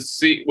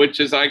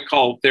is I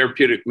call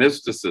therapeutic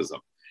mysticism,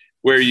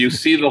 where you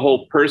see the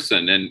whole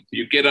person and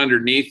you get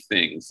underneath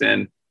things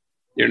and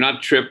you're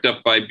not tripped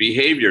up by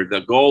behavior.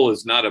 The goal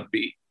is not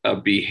a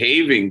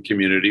behaving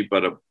community,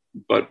 but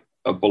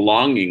a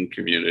belonging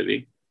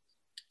community.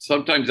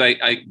 Sometimes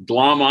I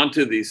glom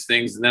onto these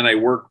things and then I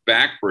work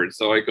backwards.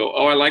 So I go,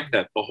 oh, I like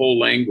that, the whole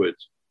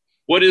language.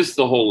 What is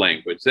the whole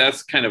language?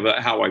 That's kind of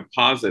how I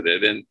posit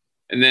it.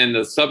 And then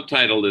the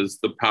subtitle is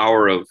The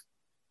Power of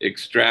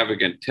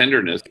Extravagant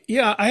Tenderness.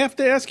 Yeah, I have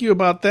to ask you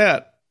about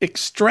that.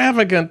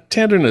 Extravagant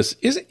tenderness.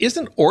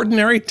 Isn't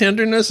ordinary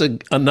tenderness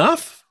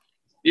enough?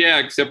 Yeah,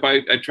 except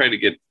I try to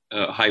get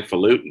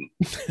highfalutin.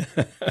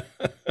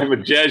 I'm a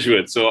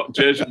Jesuit, so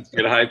Jesuits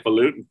get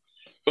highfalutin.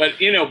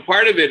 But, you know,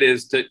 part of it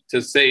is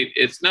to say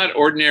it's not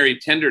ordinary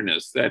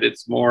tenderness, that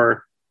it's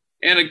more,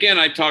 and again,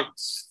 I talk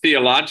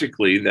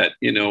theologically that,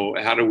 you know,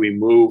 how do we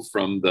move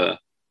from the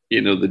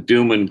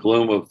doom and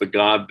gloom of the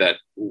God that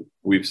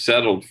we've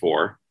settled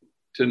for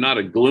to not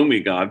a gloomy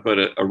God, but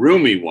a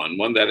roomy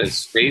one that is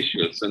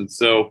spacious. And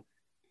so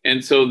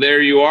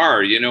there you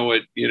are,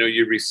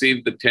 you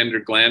receive the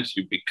tender glance,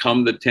 you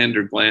become the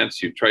tender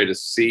glance, you try to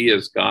see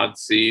as God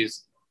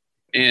sees,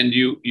 and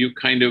you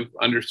kind of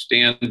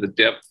understand the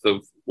depth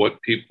of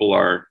what people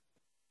are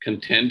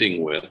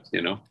contending with,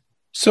 you know?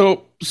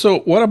 So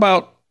what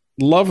about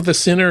love the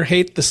sinner,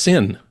 hate the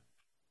sin?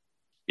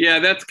 Yeah,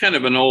 that's kind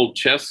of an old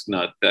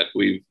chestnut that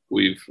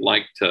we've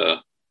liked to.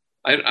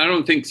 I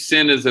don't think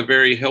sin is a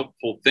very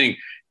helpful thing.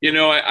 You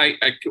know, I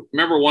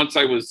remember once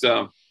I was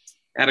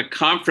at a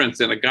conference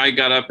and a guy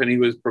got up and he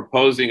was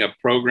proposing a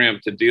program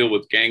to deal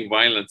with gang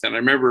violence. And I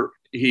remember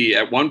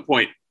at one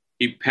point,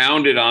 he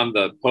pounded on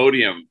the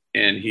podium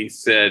and he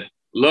said,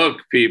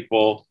 look,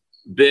 people,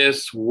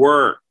 this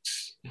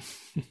works.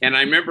 And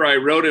I remember I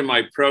wrote in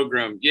my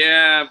program,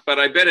 yeah, but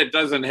I bet it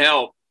doesn't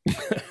help.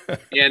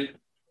 And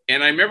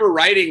I remember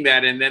writing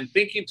that and then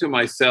thinking to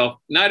myself,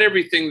 not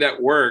everything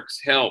that works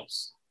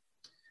helps,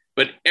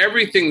 but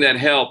everything that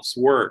helps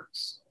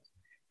works.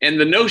 And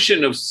the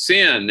notion of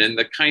sin and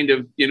the kind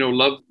of,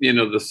 love,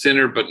 the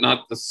sinner, but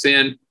not the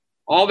sin,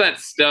 all that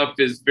stuff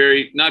is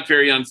not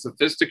very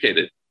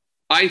unsophisticated.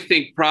 I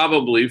think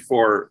probably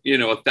for,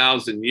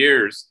 1,000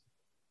 years,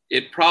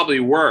 it probably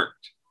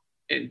worked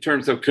in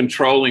terms of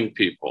controlling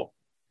people,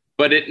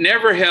 but it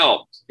never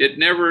helped. It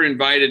never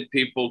invited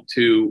people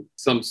to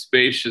some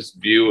spacious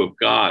view of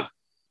God.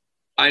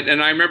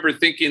 And I remember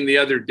thinking the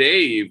other day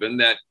even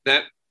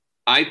that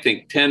I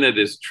think tenet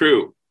is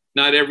true.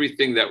 Not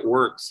everything that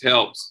works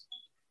helps.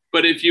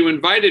 But if you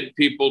invited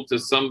people to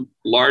some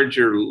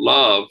larger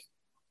love,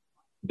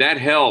 that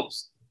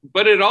helps.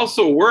 But it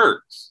also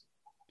works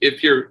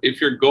if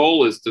your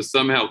goal is to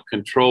somehow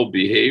control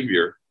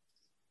behavior.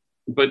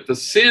 But the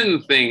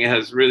sin thing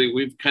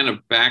we've kind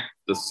of backed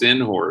the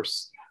sin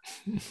horse.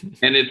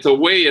 And it's a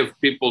way of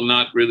people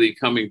not really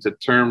coming to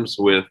terms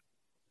with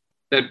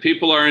that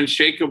people are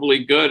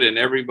unshakably good and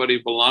everybody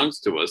belongs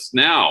to us.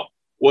 Now,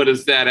 what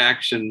does that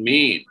action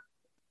mean?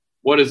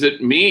 What does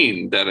it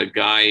mean that a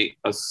guy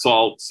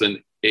assaults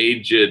an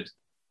aged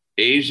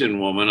Asian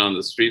woman on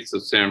the streets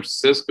of San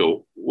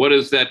Francisco? What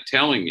is that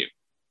telling you?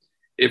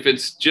 If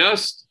it's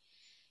just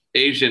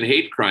Asian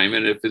hate crime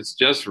and if it's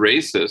just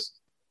racist,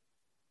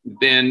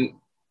 then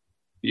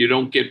you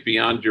don't get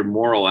beyond your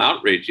moral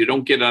outrage. You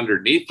don't get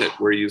underneath it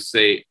where you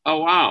say, oh,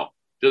 wow,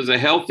 does a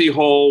healthy,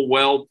 whole,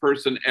 well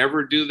person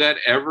ever do that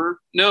ever?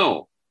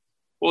 No.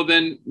 Well,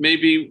 then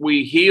maybe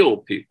we heal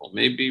people.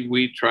 Maybe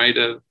we try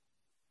to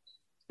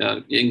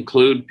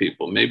include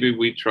people. Maybe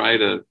we try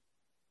to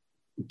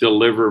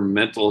deliver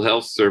mental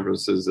health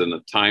services in a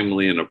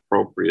timely and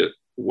appropriate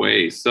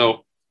way.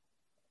 So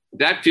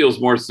that feels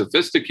more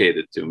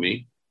sophisticated to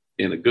me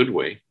in a good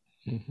way.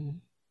 Mm-hmm.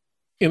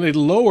 In a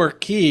lower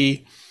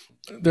key,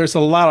 there's a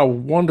lot of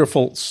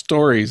wonderful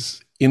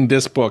stories in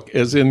this book,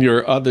 as in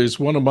your others.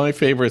 One of my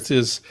favorites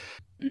is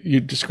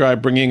you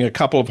describe bringing a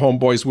couple of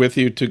homeboys with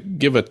you to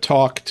give a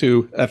talk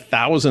to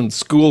 1,000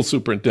 school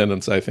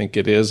superintendents, I think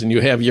it is, and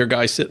you have your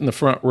guy sit in the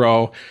front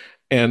row,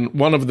 and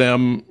one of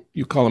them,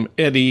 you call him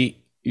Eddie,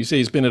 you say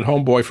he's been at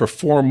Homeboy for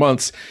 4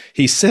 months.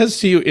 He says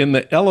to you in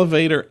the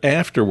elevator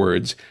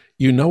afterwards,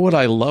 "You know what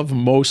I love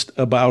most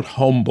about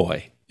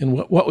Homeboy?" And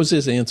what was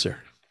his answer?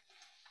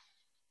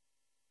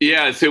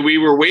 Yeah, so we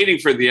were waiting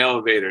for the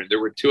elevator. There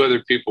were 2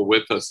 other people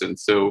with us, and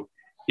so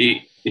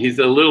he's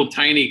a little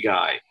tiny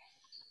guy.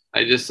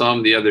 I just saw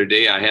him the other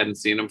day. I hadn't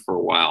seen him for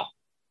a while,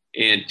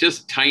 and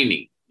just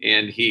tiny.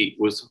 And he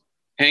was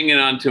hanging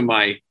onto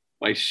my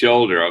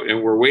shoulder,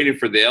 and we're waiting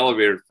for the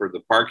elevator for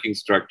the parking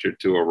structure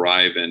to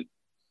arrive. And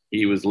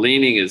he was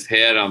leaning his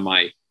head on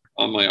my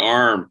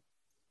arm.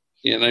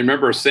 And I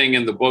remember saying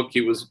in the book,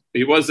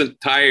 he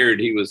wasn't tired,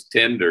 he was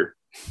tender.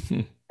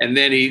 And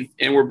then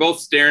and we're both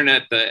staring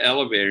at the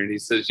elevator, and he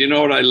says, "You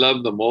know what I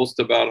love the most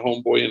about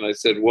Homeboy?" And I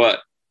said,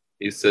 "What?"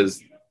 He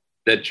says,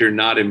 "That you're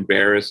not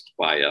embarrassed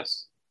by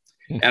us."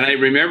 And I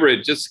remember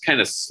it just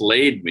kind of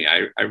slayed me.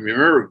 I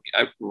remember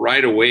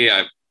right away,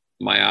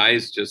 my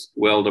eyes just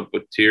welled up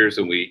with tears,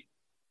 and we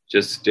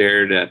just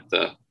stared at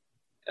the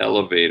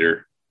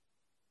elevator.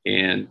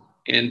 And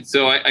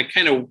so I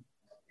kind of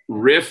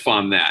riff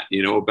on that,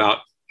 about,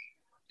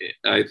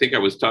 I think I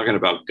was talking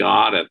about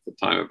God at the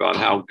time, about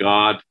how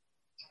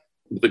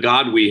the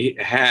God we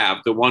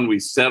have, the one we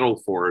settle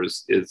for,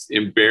 is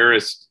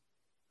embarrassed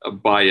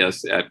by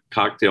us at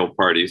cocktail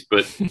parties,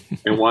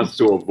 and wants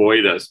to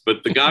avoid us.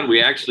 But the God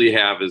we actually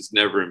have is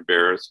never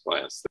embarrassed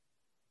by us,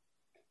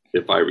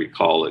 if I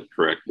recall it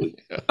correctly.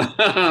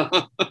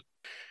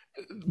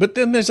 But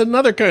then there's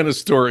another kind of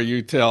story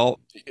you tell.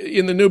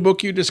 In the new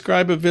book, you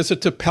describe a visit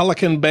to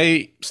Pelican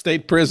Bay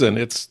State Prison.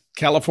 It's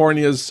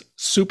California's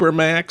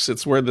supermax.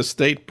 It's where the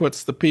state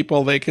puts the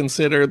people they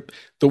consider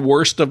the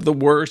worst of the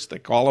worst. They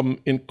call them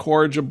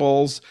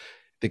incorrigibles.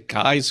 The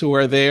guys who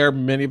are there,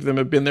 many of them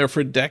have been there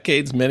for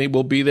decades. Many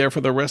will be there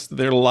for the rest of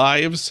their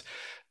lives.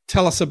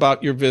 Tell us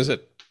about your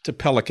visit to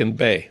Pelican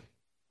Bay.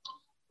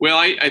 Well,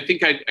 I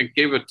think I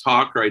gave a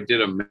talk, or I did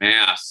a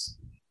mass.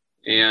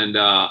 And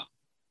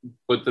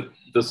but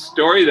the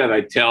story that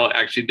I tell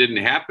actually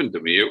didn't happen to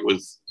me. It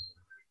was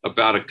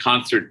about a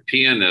concert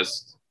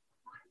pianist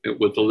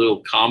with a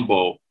little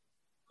combo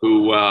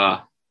who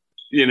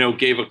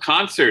gave a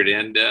concert,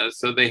 and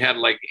so they had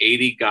like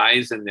 80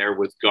 guys in there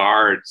with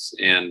guards,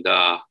 and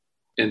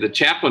the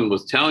chaplain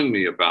was telling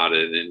me about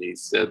it, and he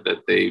said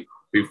that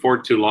before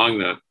too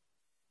long,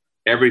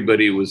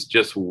 everybody was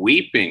just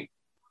weeping,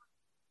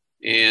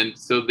 and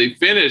so they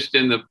finished,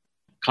 and the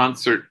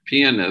concert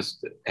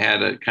pianist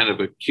had a kind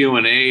of a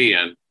Q&A,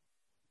 and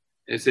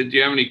I said, "Do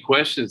you have any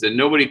questions?" And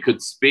nobody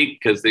could speak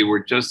because they were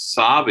just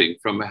sobbing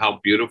from how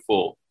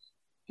beautiful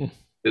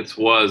this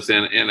was,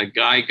 and a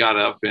guy got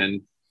up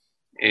and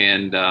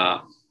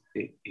the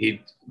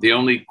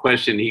only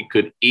question he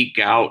could eke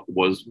out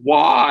was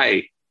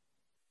why,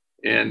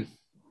 and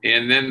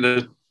then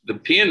the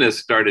pianist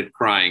started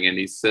crying, and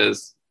he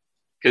says,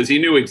 because he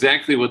knew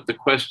exactly what the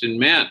question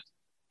meant.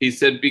 He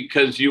said,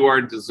 "Because you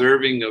are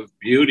deserving of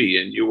beauty,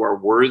 and you are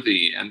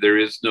worthy, and there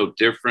is no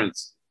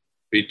difference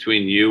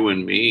between you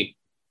and me.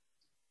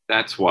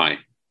 That's why."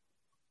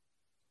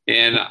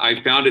 And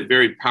I found it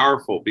very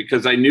powerful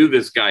because I knew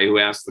this guy who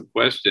asked the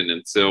question,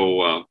 and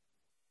so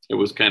it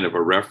was kind of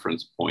a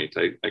reference point.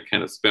 I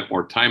kind of spent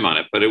more time on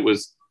it, but it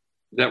was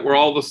that we're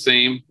all the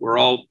same.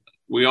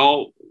 We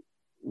all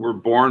were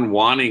born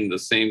wanting the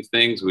same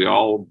things. We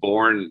all were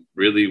born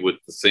really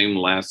with the same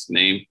last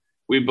name.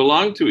 We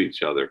belong to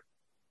each other,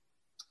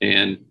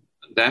 and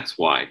that's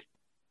why.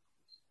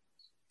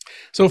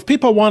 So if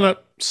people want to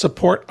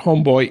support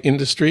Homeboy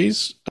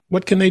Industries,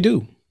 what can they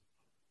do?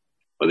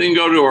 Well, they can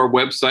go to our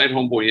website,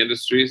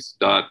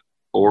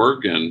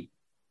 homeboyindustries.org, and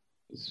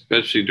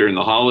especially during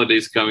the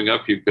holidays coming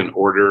up, you can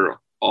order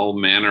all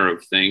manner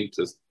of things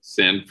to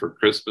send for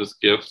Christmas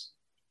gifts.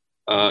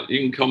 You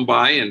can come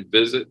by and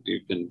visit. You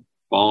can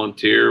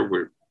volunteer.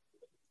 We're,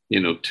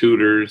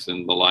 tutors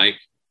and the like.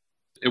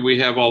 And we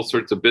have all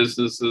sorts of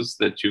businesses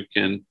that you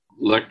can,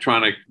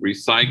 electronic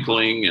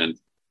recycling and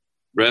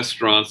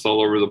restaurants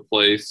all over the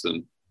place.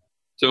 And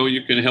so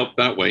you can help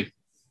that way.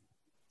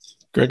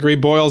 Gregory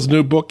Boyle's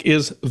new book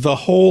is The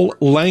Whole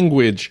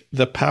Language,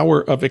 The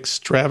Power of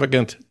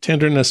Extravagant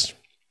Tenderness.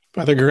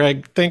 Father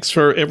Greg, thanks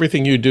for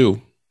everything you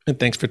do, and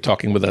thanks for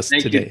talking with us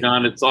today. Thank you,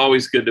 John. It's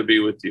always good to be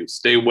with you.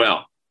 Stay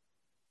well.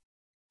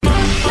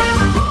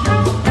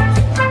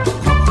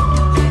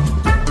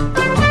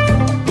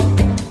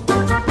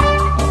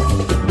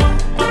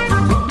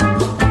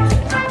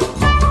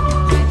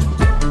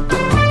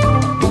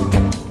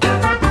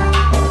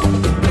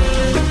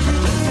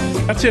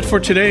 That's it for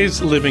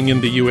today's Living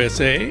in the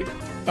USA.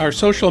 Our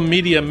social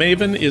media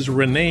maven is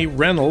Renee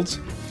Reynolds.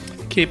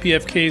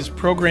 KPFK's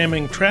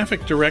programming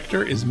traffic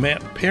director is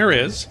Matt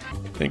Perez.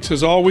 Thanks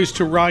as always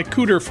to Ry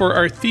Cooter for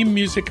our theme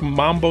music,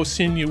 Mambo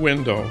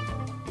Sinuendo.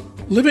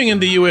 Living in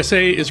the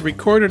USA is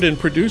recorded and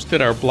produced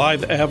at our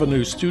Blythe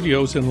Avenue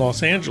studios in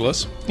Los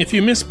Angeles. If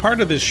you miss part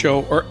of this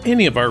show or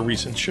any of our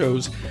recent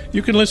shows,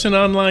 you can listen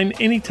online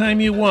anytime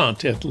you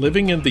want at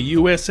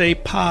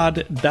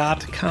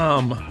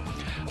livingintheusapod.com.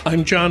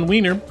 I'm John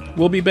Wiener.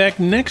 We'll be back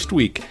next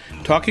week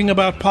talking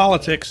about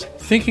politics,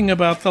 thinking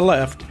about the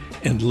left,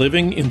 and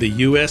living in the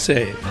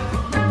USA.